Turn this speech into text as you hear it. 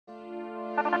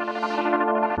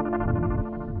I'm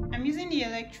using the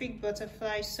electric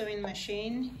butterfly sewing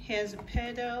machine. Here's a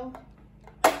pedal.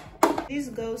 This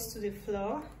goes to the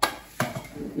floor.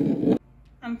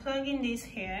 I'm plugging this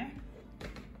here.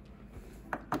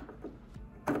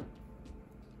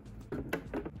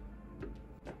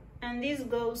 And this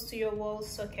goes to your wall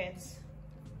socket.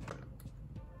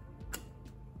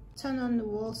 Turn on the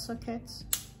wall socket.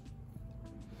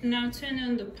 Now turn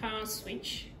on the power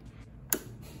switch.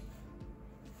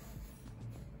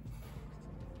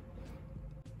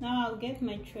 Now I'll get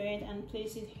my thread and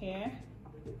place it here.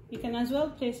 You can as well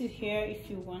place it here if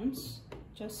you want.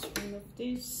 Just remove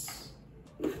this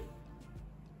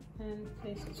and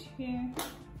place it here.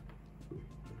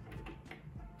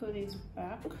 Put it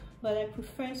back, but I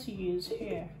prefer to use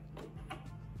here.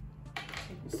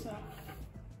 Take this off.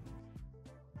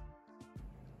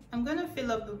 I'm gonna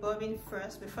fill up the bobbin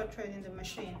first before threading the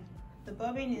machine. The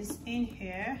bobbin is in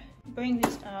here. Bring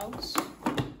this out.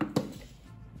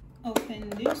 Open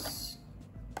this.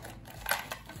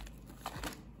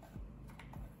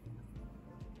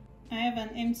 I have an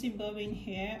empty bobbin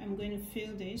here. I'm going to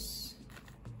fill this.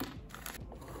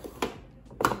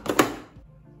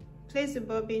 Place the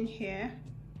bobbin here.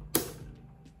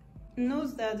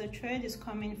 Note that the thread is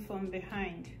coming from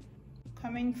behind,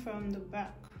 coming from the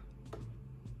back.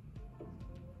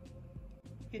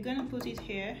 You're going to put it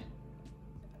here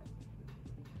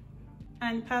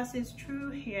and pass it through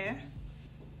here.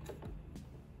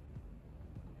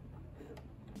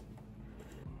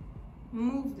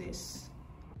 Move this.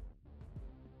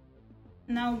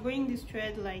 Now bring this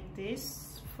thread like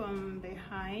this from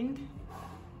behind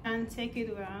and take it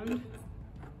around.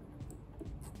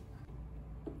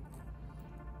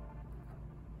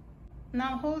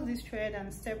 Now hold this thread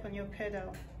and step on your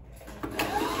pedal.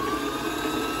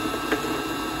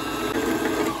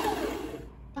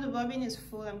 When the bobbin is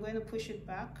full, I'm going to push it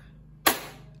back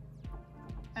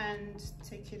and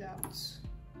take it out.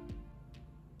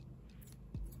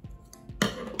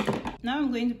 Now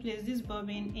I'm going to place this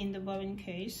bobbin in the bobbin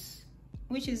case,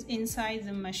 which is inside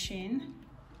the machine.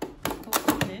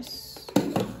 Open this.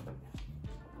 The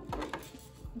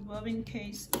bobbin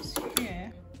case is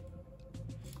here.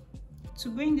 To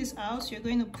bring this out, you're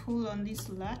going to pull on this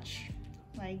latch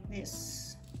like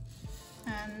this,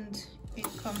 and it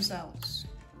comes out.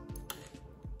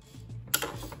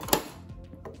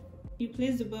 You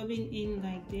place the bobbin in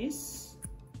like this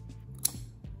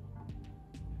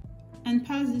and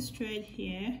pass this thread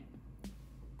here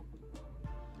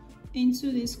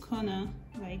into this corner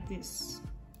like this.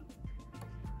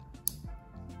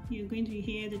 You're going to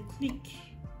hear the click.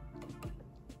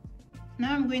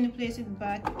 Now I'm going to place it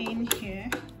back in here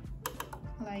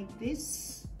like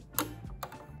this.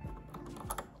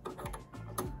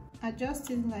 Adjust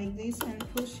it like this and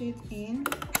push it in.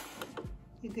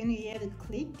 You're going to hear the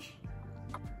click.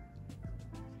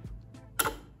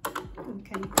 We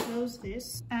can close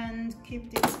this and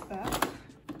keep this back.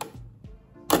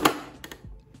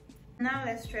 Now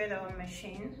let's thread our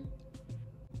machine.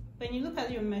 When you look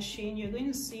at your machine, you're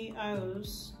going to see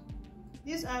arrows.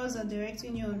 These arrows are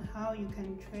directing you on how you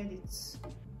can thread it.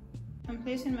 I'm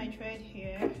placing my thread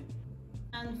here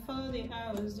and follow the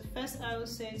arrows. The first arrow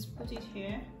says put it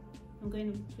here. I'm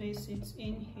going to place it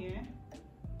in here.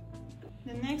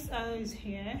 The next arrow is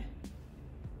here.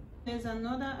 There's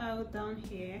another arrow down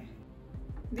here.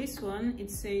 This one,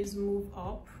 it says move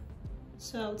up.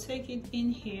 So I'll take it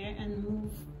in here and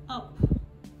move up.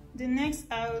 The next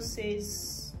arrow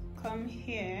says come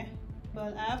here,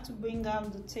 but I have to bring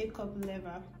out the take up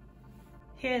lever.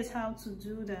 Here's how to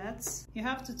do that. You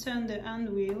have to turn the hand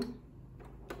wheel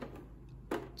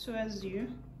towards you.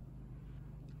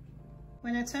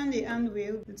 When I turn the hand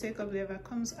wheel, the take up lever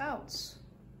comes out.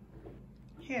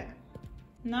 Here.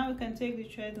 Now we can take the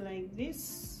thread like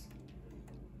this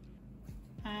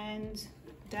and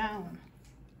down.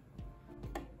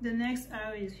 The next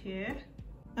arrow is here.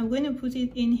 I'm going to put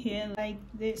it in here like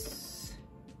this.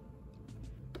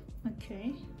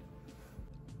 Okay.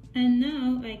 And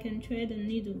now I can thread a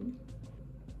needle.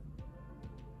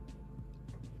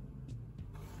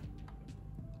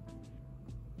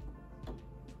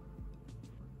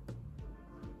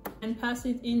 And pass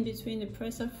it in between the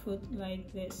presser foot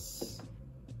like this.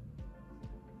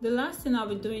 The last thing I'll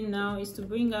be doing now is to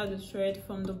bring out the thread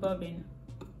from the bobbin.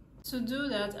 To do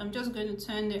that, I'm just going to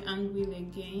turn the hand wheel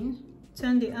again.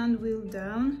 Turn the hand wheel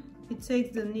down. It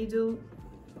takes the needle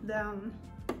down.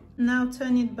 Now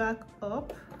turn it back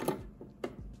up.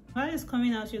 While it's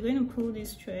coming out, you're going to pull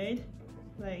this thread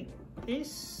like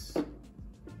this,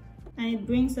 and it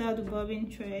brings out the bobbin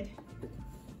thread.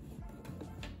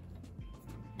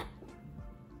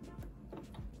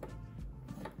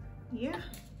 yeah,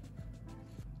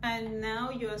 and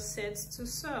now you're set to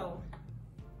sew.